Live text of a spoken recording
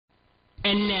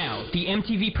And now, the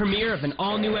MTV premiere of an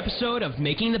all-new episode of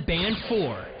Making the Band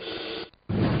 4.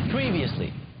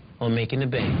 Previously on Making the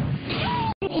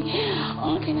Band.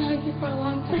 Oh, can I hug you for a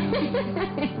long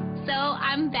time? So,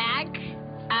 I'm back.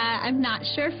 I'm not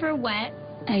sure for what.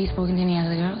 Have you spoken to any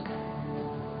other girls?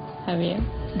 Have you?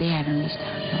 They haven't reached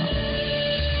out,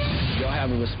 no. Y'all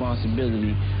have a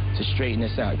responsibility to straighten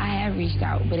this out. I have reached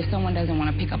out, but if someone doesn't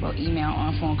want to pick up an email or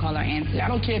a phone call or answer... I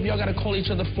don't care if y'all got to call each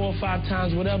other 4 or 5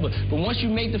 times, whatever. But once you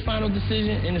make the final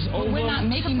decision and it's over... We're not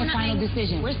making the final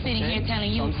decision. We're sitting here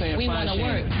telling you we want to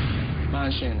work.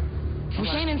 Fine, Shannon. Well,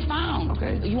 Shannon's found.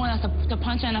 Okay. You want us to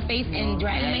punch her in the face and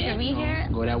drag her to be here?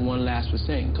 Go that 1 last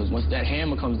 %, because once that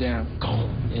hammer comes down, go,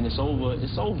 and it's over,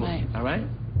 it's over. Right. All right?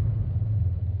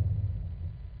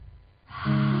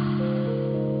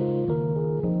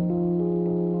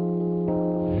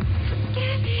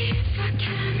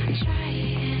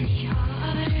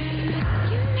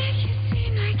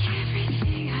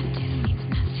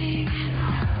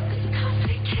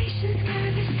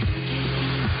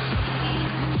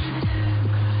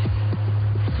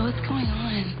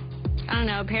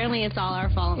 Apparently it's all our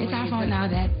fault. It's our fault now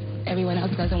that everyone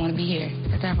else doesn't want to be here.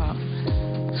 It's our fault.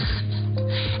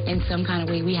 In some kind of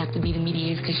way, we have to be the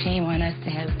mediators, because shame on us to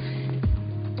have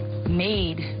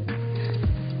made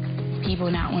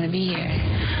people not want to be here.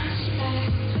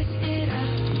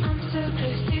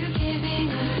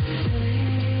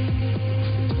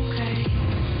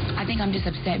 I think I'm just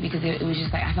upset because it was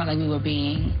just like, I felt like we were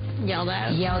being yelled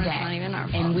at. Not even our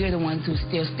fault. And we're the ones who's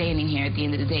still standing here at the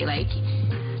end of the day. Like,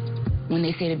 when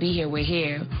they say to be here, we're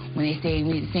here. When they say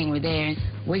we need to sing, we're there.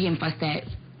 We're getting fussed at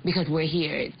because we're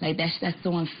here. Like, that's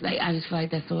so unfair. Like, I just feel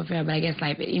like that's so unfair. But I guess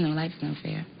life, life's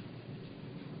unfair.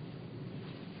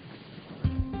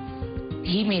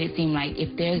 He made it seem like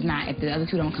if the other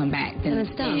two don't come back, then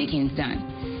it's done.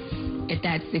 If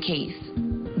that's the case,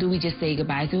 do we just say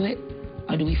goodbye to it,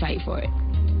 or do we fight for it,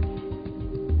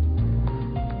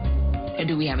 or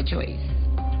do we have a choice?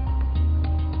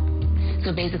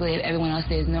 So basically, if everyone else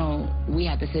says no, we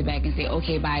have to sit back and say,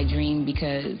 okay, bye, dream,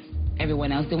 because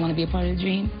everyone else didn't want to be a part of the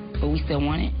dream, but we still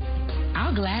want it.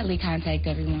 I'll gladly contact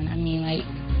everyone. I mean, like,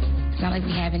 it's not like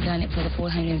we haven't done it for the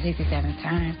 467th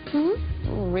time.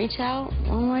 Mm-hmm. Reach out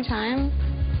one more time.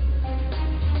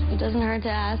 It doesn't hurt to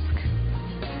ask.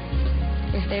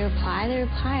 If they reply, they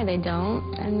reply. They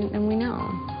don't, and we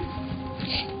know.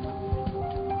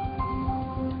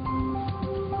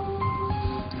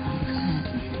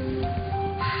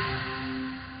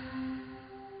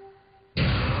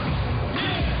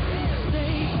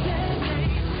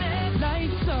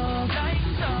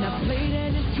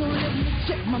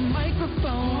 My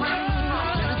microphone.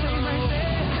 Stay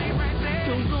right there.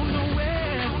 Don't go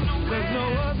nowhere. There's no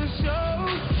other show.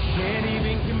 Can't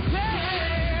even compare.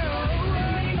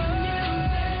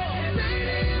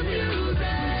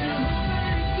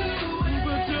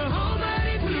 Put your whole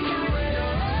body through it.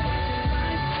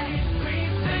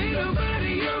 Ain't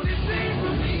nobody on this thing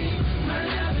for me. My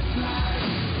love is mine.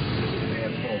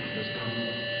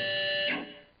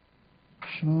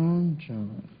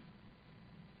 Sean.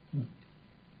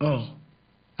 Oh,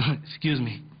 excuse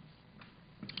me.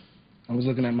 I was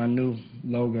looking at my new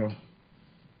logo.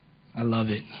 I love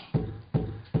it.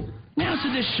 Now to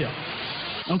this show,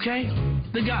 okay?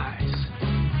 The guys.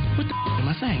 What the am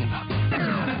I saying about?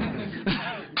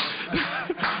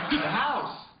 The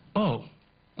house. Oh,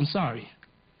 I'm sorry.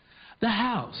 The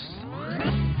house.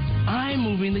 I'm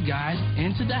moving the guys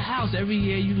into the house. Every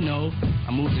year,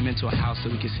 I move them into a house so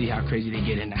we can see how crazy they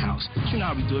get in the house. You know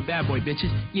how we do it, bad boy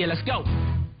bitches. Yeah, let's go.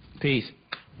 Peace.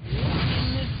 In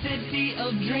the city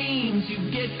of dreams, you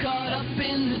get caught up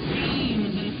in the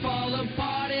schemes and fall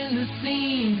apart in the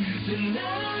seams.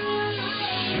 Tonight,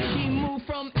 he moved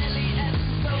from LAS to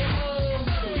Soho.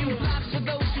 Few blocks for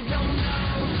those who don't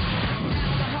know.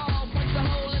 Down the hall, punch the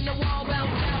hole in the wall,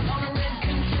 bounce out on a rent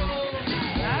control.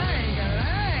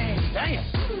 Damn.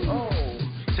 Oh.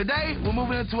 Today, we're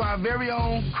moving into our very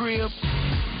own crib.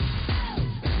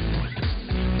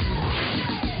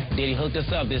 Diddy hooked us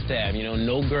up this time,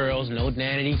 no girls, no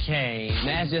Danity Kane.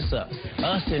 Now it's just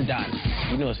us and Donnie.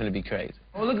 You know it's gonna be crazy.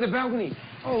 Oh, look at the balcony.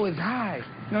 Oh, it's high.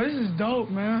 No, this is dope,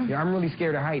 man. Yeah, I'm really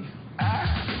scared of heights.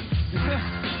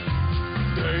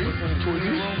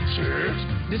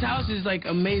 This house is, like,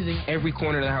 amazing. Every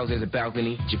corner of the house has a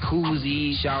balcony,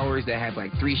 jacuzzi, showers that have,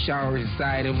 like, 3 showers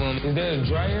inside of them. Is that a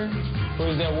dryer or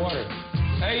is that water?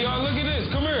 Hey, y'all, look at this.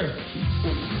 Come here.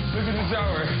 Look at the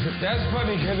shower. That's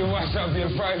funny because it washed out the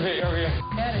private area.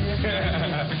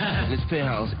 This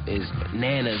penthouse is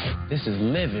bananas. This is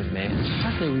living, man.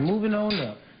 I say we moving on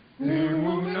up.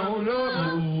 Moving on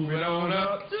up, moving on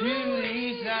up to the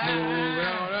east side. Moving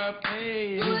on up, hey.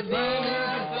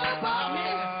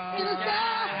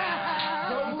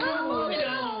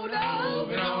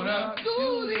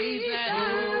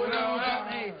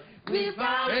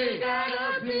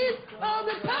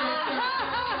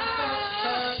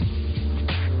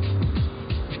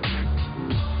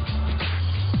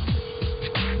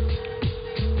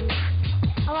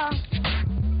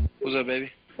 up,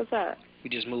 baby? What's up? We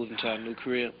just moved into our new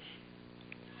crib.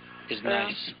 It's Yeah.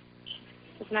 nice.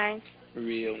 It's nice.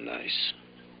 Real nice.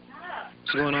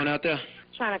 What's going on out there?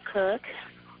 Trying to cook.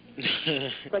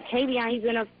 But Kavion, he's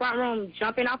in the front room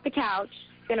jumping off the couch.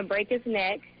 He's going to break his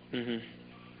neck. Mhm.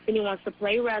 Then he wants to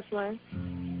play wrestling.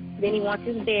 Then he wants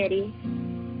his daddy.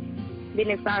 Then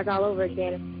it starts all over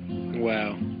again.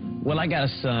 Wow. Well, I got a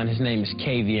son. His name is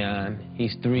Kavion.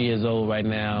 He's 3 years old right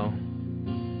now,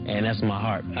 and that's my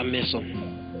heart. I miss him.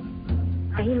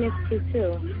 And he missed you,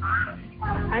 too.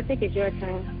 I think it's your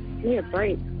turn. You need a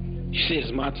break. Shit,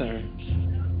 it's my turn.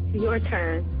 Your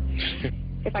turn.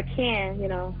 If I can, you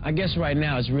know. I guess right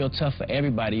now it's real tough for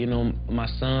everybody. You know, my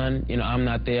son, you know, I'm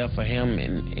not there for him,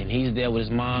 and he's there with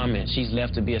his mom, and she's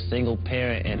left to be a single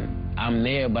parent, and I'm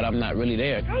there, but I'm not really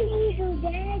there. I need your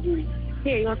daddy.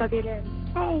 Here, you want to talk to your dad?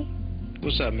 Hey.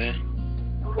 What's up, man?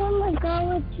 I want to go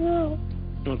with you. You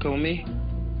want to come with me?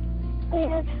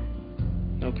 Yes.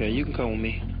 Okay, you can come with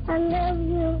me. I love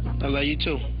you. I love you,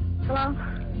 too. Hello?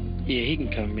 Yeah, he can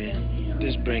come, man.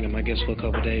 Just bring him, I guess, for a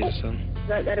couple days or something.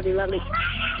 That'll be lovely.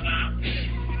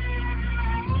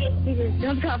 He just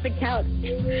jumped off the couch.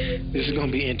 This is going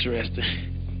to be interesting.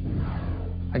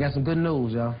 I got some good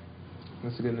news, y'all.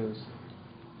 What's the good news?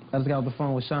 I just got off the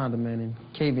phone with Shonda, man, and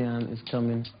Kavion is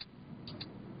coming.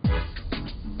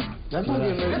 That's not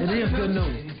good news. It is good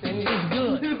news. It's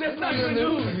good. That's not good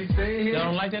news. Y'all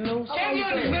don't like that news?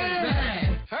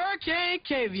 Hurricane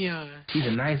Kavion. He's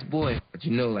a nice boy, but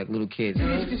you know, like little kids.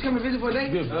 He's coming to visit for a day?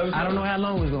 I don't know how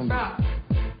long it's gonna Stop.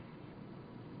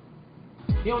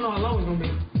 You don't know how long it's gonna be.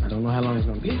 be. I don't know how long it's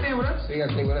gonna be. He's staying with us? So you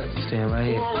gotta stay with us. He's staying right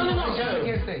here. No. You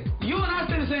can't stay. You and I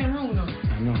stay in the same room, though.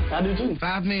 I know. I do, too.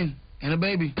 5 men and a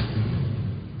baby.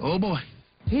 Oh, boy.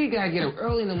 He gotta get up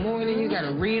early in the morning. You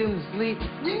gotta read him to sleep.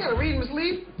 You ain't gotta read him to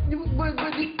sleep.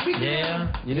 Yeah,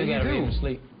 you do gotta read him to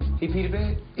sleep. He pee the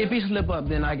bed? If he slip up,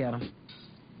 then I got him.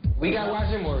 We gotta watch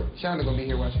him, or Shonda gonna be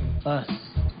here watching him? Us.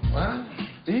 What?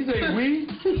 Did he say we?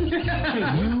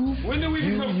 When did we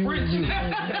become French?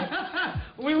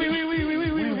 We.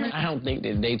 I don't think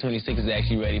that Day 26 is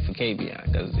actually ready for Kavion,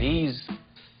 because he's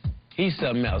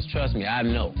something else. Trust me, I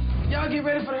know. Y'all get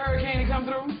ready for the hurricane to come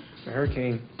through?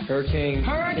 Hurricane Hurricane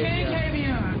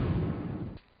Kavion.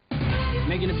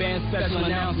 Making the band special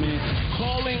announcement.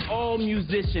 Calling all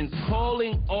musicians.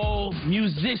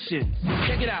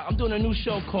 Check it out. I'm doing a new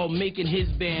show called Making His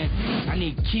Band. I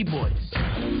need keyboards.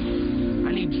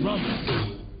 I need drums.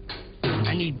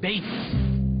 I need bass.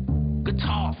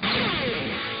 Guitar.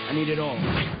 I need it all.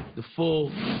 The full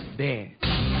band.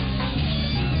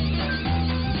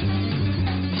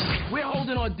 We're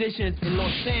holding auditions in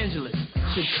Los Angeles,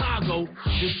 Chicago,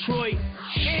 Detroit,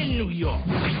 and New York.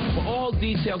 For all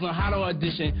details on how to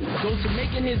audition, go to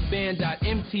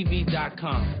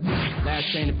makinghisband.mtv.com.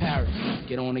 Last train to Paris.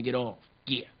 Get on and get off.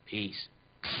 Yeah, peace.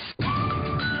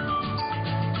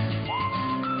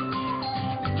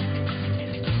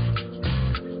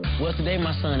 Well, today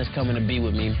my son is coming to be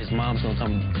with me. His mom's gonna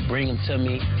come bring him to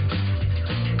me.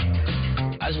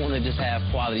 I just want to just have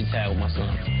quality time with my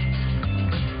son.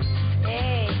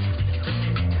 Hey.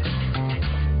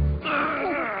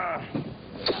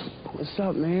 What's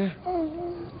up, man?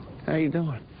 How you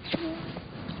doing?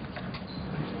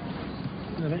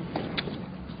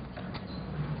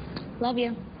 Love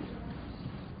you.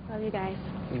 Love you guys.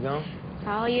 You going?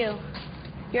 How are you?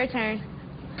 Your turn.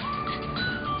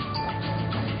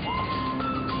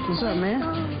 What's up, man?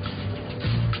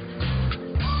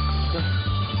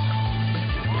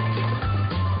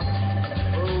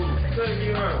 Thank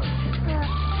you, huh?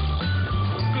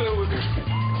 What's good with you?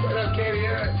 What up,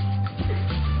 Kavion?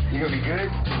 You gonna be good?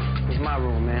 It's my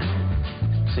room, man.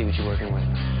 See what you're working with.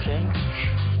 Okay?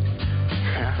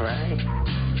 All right.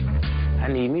 I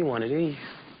need me one of these.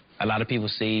 A lot of people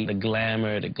see the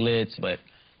glamour, the glitz, but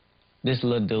this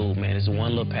little dude, man, this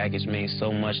one little package means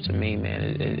so much to me,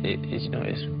 man. It's, you know,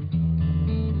 it's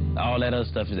all that other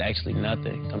stuff is actually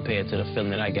nothing compared to the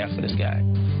feeling that I got for this guy.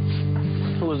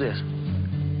 Who is this?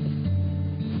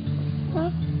 Huh?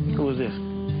 Who is this?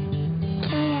 Oh,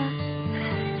 yeah.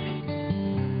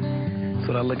 That's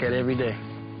what I look at every day.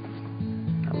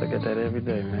 I look at that every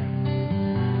day, man.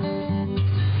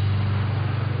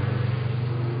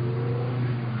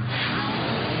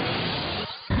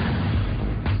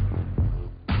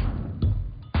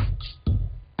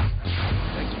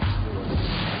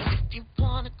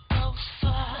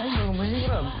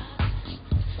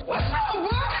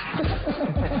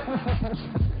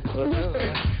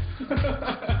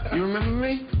 You remember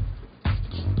me?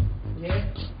 Yeah.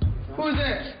 Who is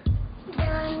that?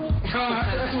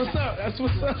 That's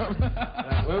what's up.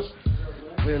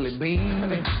 Billy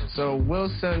Bean. So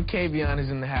Will's son, Kavion, is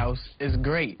in the house. It's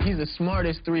great. He's the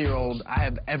smartest 3-year-old I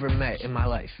have ever met in my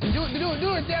life. Do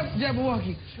it,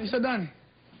 Jabberwocky. It's so done.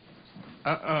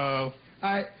 Uh-oh.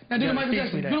 All right, now do the Michael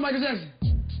Jackson. Do the Michael Jackson.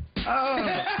 Oh.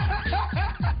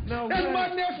 No, That's man. my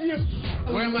nephew.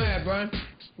 Where am I at, Brian?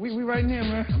 We right in here,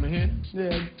 man. I'm in here.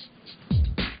 Yeah.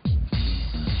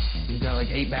 You got like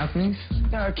 8 balconies?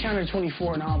 Yeah, I counted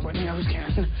 24 now, but I was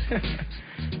counting.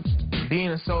 Being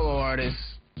a solo artist,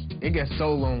 it gets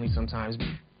so lonely sometimes.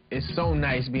 It's so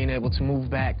nice being able to move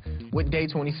back. With Day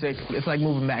 26, it's like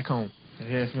moving back home.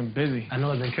 Yeah, it's been busy. I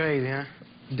know it's been crazy, huh?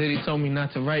 Diddy told me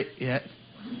not to write yet.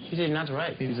 He said not to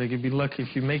write. He was like, you'd be lucky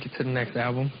if you make it to the next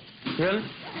album. Really?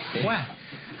 Why?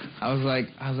 I was like,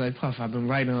 Puff, I've been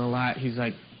writing a lot. He's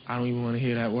like, I don't even want to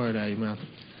hear that word out of your mouth.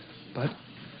 But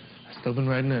I've still been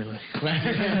writing anyway.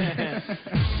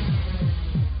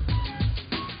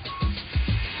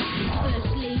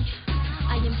 Firstly,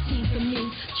 I am seen for me,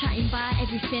 chatting by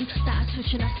everything that I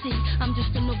touch and I see. I'm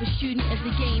just another student of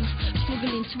the game,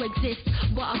 struggling to exist,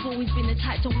 but I've always been the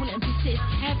type to want and persist.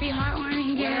 Happy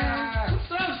heartwarming, girl. Yeah.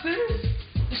 What's up, sis?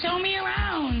 Show me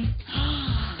around.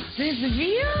 This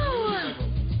view.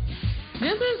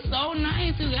 This is so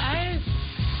nice, you guys.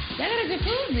 They got a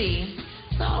jacuzzi.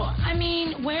 So, I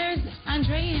mean, where's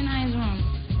Andre and I's room?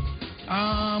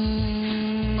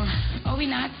 Are we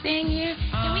not staying here?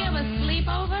 Can we have a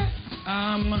sleepover?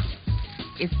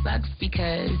 It sucks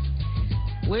because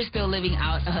we're still living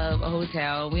out of a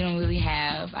hotel. We don't really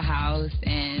have a house,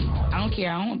 and I don't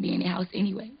care. I won't be in the house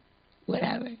anyway.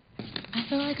 Whatever. I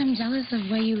feel like I'm jealous of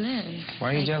where you live. Why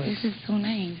are you jealous? This is so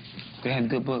nice. They have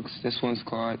good books. This one's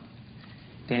called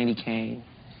Danny Kane.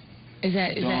 Is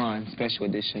that? Dawn, special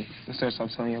edition. It starts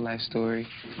off telling your life story.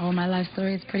 Oh, my life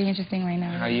story is pretty interesting right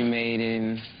now. How you made it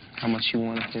and how much you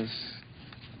wanted this.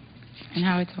 And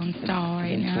how it's on Star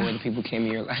right and now. before the people came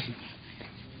in your life.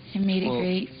 It made it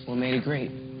great. What made it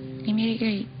great? He made it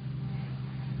great.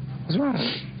 What's wrong?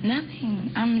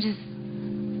 Nothing. I'm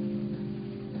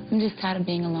just tired of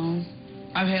being alone.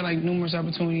 I've had like numerous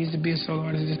opportunities to be a solo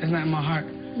artist. It's not in my heart.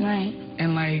 Right.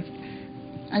 And like,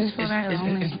 I just feel very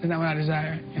lonely. It's not what I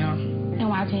desire, you know? And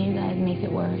watching you guys makes it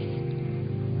worse.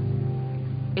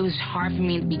 It was hard for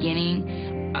me in the beginning.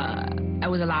 There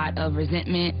was a lot of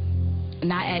resentment,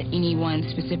 not at anyone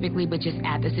specifically, but just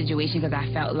at the situation, because I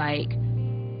felt like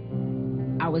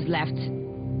I was left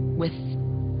with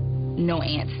no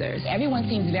answers. Everyone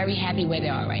seems very happy where they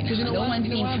are right now. You know No one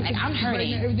seems like I'm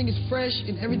hurting. Right now, everything is fresh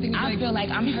and everything is I feel like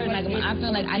I'm hurting. Like I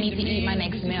feel like I need to eat my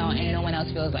next meal, and no one else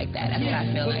feels like that. That's what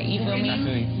I feel like. You feel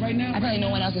me? Right now, I feel like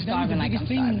no one else is starving like I'm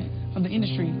starving. Of the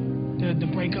industry, the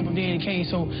breakup of Danny Kane.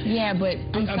 So yeah, but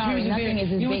I'm sorry, nothing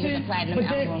is as big as a platinum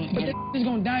album. But that is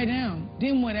gonna die down.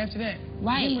 Then what after that?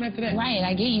 Right. Then what after that? Right.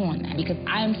 I get you on that, because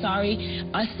I'm sorry,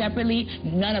 us separately,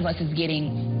 none of us is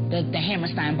getting the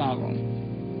Hammerstein Ballroom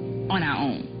on our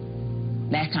own.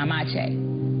 Last time I checked.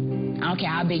 I don't care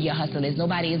how big your hustle is.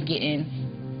 Nobody is getting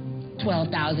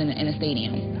 12,000 in a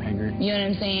stadium. I agree. You know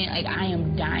what I'm saying? Like, I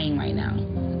am dying right now.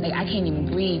 Like, I can't even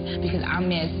breathe because I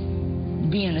miss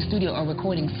being in the studio or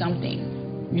recording something.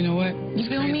 You know what? You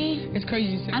feel me? It's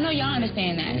crazy. I know y'all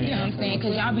understand that. You know what I'm saying?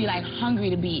 Because y'all be like hungry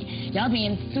to be. Y'all be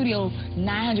in the studio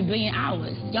 900 billion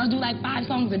hours. Y'all do like 5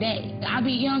 songs a day. I'll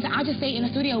be, you know what I'm saying? I'll just stay in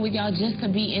the studio with y'all just to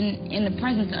be in the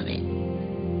presence of it.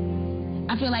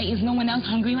 I feel like, is no one else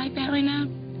hungry like that right now?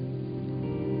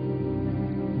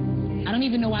 I don't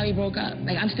even know why we broke up.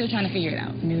 Like, I'm still trying to figure it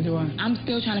out. Neither do I. I'm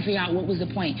still trying to figure out what was the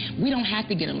point. We don't have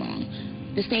to get along.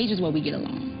 The stage is where we get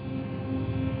along.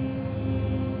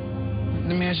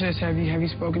 Let me ask you this: Have you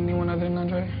spoken to anyone other than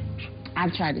Andre?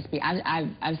 I've tried to speak.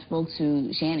 I've spoke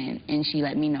to Shannon, and she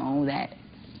let me know that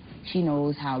she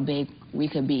knows how big we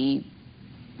could be,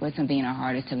 but something in her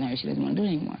heart is telling her she doesn't want to do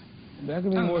it anymore. That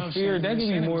could be more fear. That could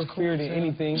be more fear than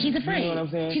anything. She's afraid. You know what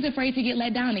I'm saying? She's afraid to get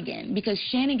let down again because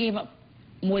Shannon gave up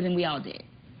more than we all did.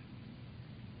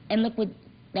 And look what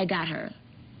that got her.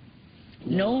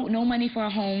 No money for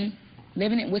a home,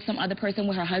 living it with some other person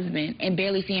with her husband, and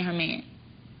barely seeing her man.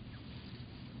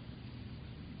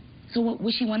 So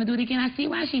would she want to do it again? I see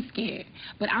why she's scared.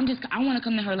 But I want to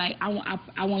come to her like, I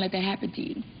won't let that happen to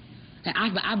you. Like,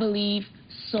 I believe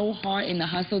so hard in the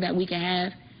hustle that we can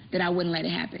have that I wouldn't let it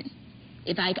happen.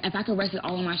 If I could rest it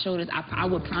all on my shoulders, I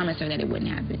would promise her that it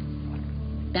wouldn't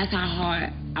happen. That's how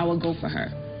hard I would go for her.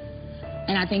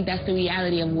 And I think that's the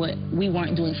reality of what we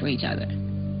weren't doing for each other.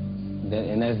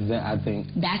 I think.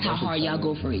 That's how hard y'all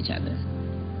go for each other.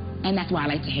 And that's why I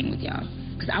like to hang with y'all.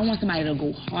 Because I want somebody to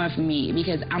go hard for me.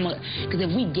 Because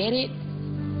if we get it,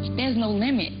 there's no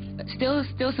limit.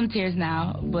 Still some tears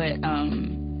now, but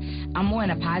I'm more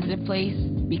in a positive place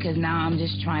because now I'm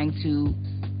just trying to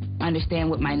understand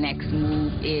what my next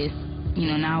move is. You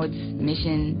know, now it's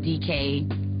mission DK,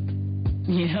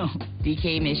 you know,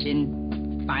 DK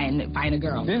mission, find a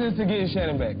girl. This is to get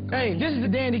Shannon back. Hey, this is the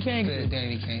Dandy Kane. The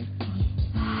Danny Kane.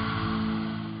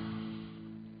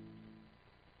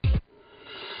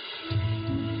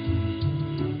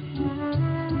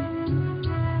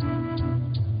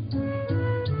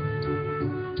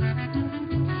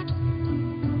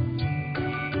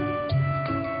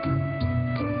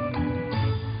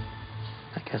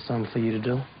 I got something for you to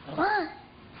do. What?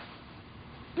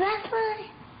 Wrestling?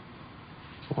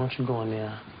 Why don't you go in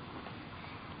there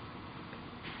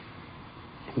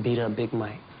and beat up Big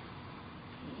Mike?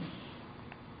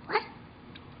 What?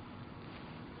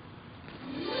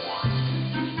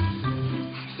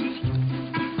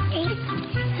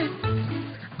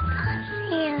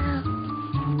 Yeah.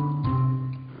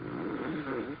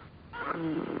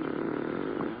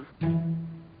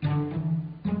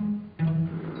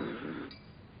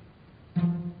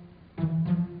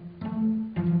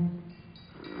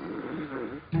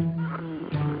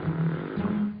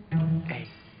 Hey.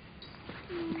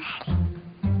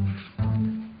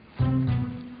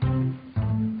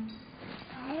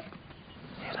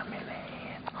 Hit him in the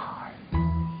head hard.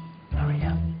 Hurry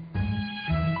up.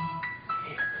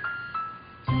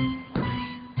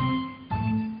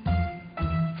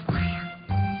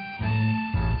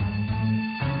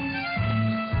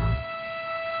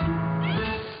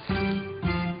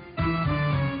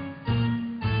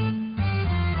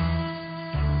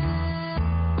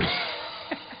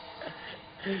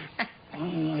 I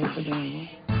don't know if it is.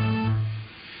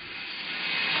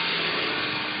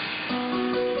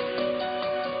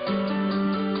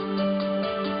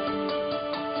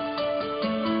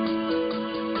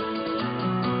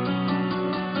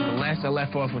 The last I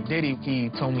left off with Diddy, he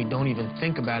told me don't even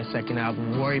think about a second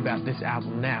album, worry about this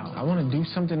album now. I want to do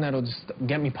something that'll just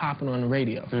get me popping on the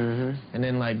radio. Mm-hmm. And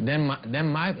then like then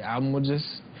my album would just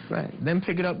then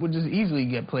Pick It Up would just easily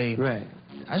get played. Right.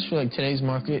 I just feel like today's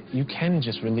market, you can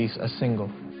just release a single.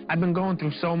 I've been going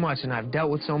through so much and I've dealt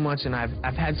with so much and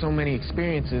I've had so many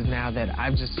experiences now that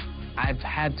I've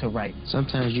had to write.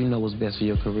 Sometimes you know what's best for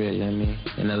your career, you know what I mean?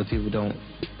 And other people don't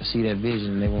see that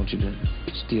vision and they want you to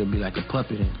still be like a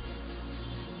puppet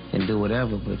and do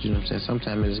whatever, but you know what I'm saying?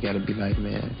 Sometimes it's got to be like,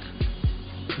 man,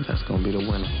 that's going to be the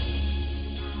winner.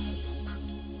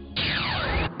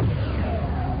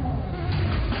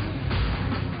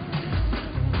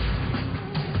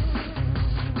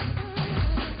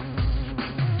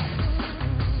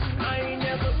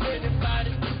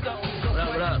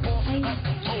 What up?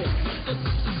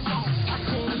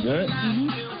 Good?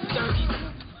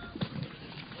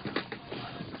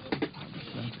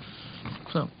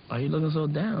 What's up? Why you looking so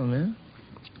down, man?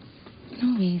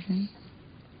 No reason.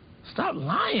 Stop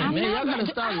lying, man. Y'all gotta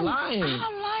stop lying. I'm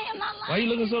not lying. Why you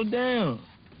looking so down?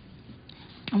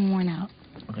 I'm worn out.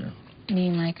 Okay. I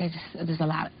mean, like, there's a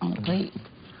lot on the plate.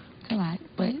 It's a lot,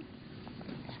 but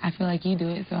I feel like you do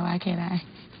it, so why can't I?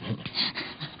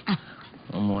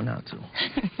 I'm worn out, too.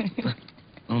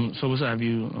 So what's up? Have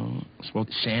you spoke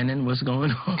to Shannon? What's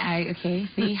going on? Okay,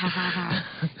 see? Ha, ha,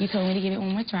 ha. You told me to give it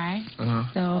one more try. Uh-huh.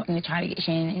 So I'm going to try to get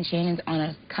Shannon, and Shannon's on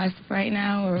a cusp right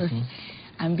now, or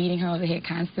I'm beating her over the head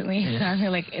constantly. Yeah. So I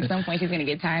feel like at some point she's going to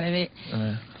get tired of it.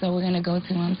 So we're going to go to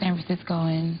San Francisco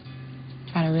and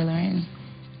try to reel her in.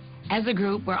 As a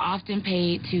group, we're often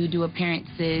paid to do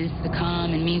appearances, to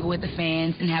come and mingle with the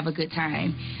fans and have a good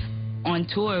time. On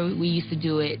tour, we used to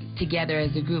do it together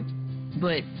as a group,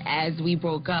 but as we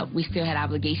broke up, we still had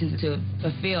obligations to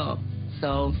fulfill.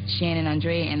 So Shannon,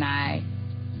 Andre, and I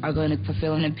are going to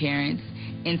fulfill an appearance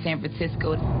in San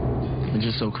Francisco. It's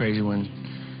just so crazy when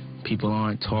people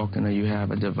aren't talking or you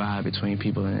have a divide between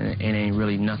people and it ain't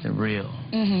really nothing real.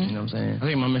 Mm-hmm. You know what I'm saying? I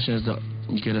think my mission is to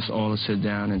get us all to sit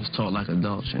down and just talk like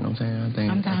adults, you know what I'm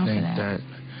saying? I'm down I think for that.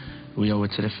 we owe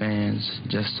it to the fans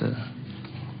just to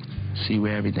see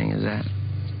where everything is at.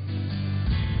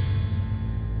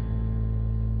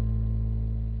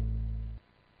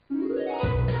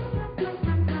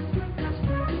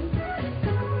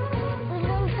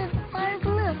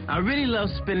 I really love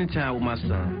spending time with my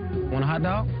son. Want a hot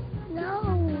dog? No.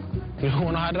 You don't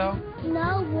want a hot dog?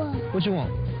 No. What you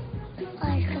want?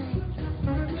 Ice cream.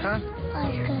 Huh?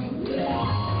 Ice cream.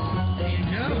 There you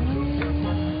go.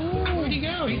 Where'd he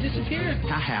go? He disappeared.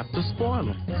 I have to spoil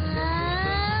him.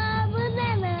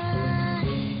 Banana.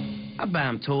 I buy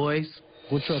him toys.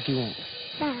 What truck you want?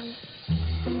 Sam.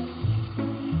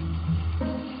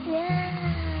 Yeah.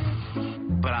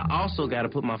 But I also got to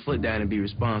put my foot down and be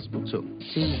responsible, too.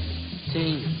 See.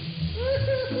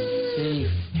 See,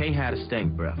 can't have a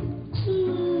stank breath.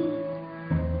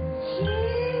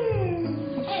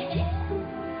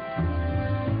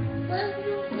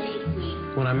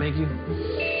 When I make you?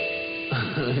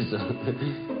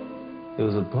 It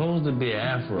was supposed to be an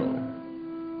afro.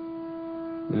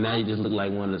 And now you just look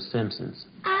like one of the Simpsons.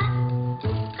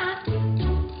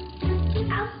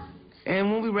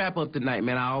 And when we wrap up tonight,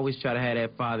 man, I always try to have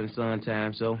that father and son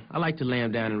time, so I like to lay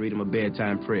him down and read him a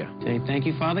bedtime prayer. Say, thank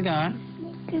you, Father God.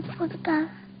 Thank you, Father God.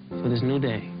 For this new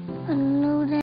day. A new day.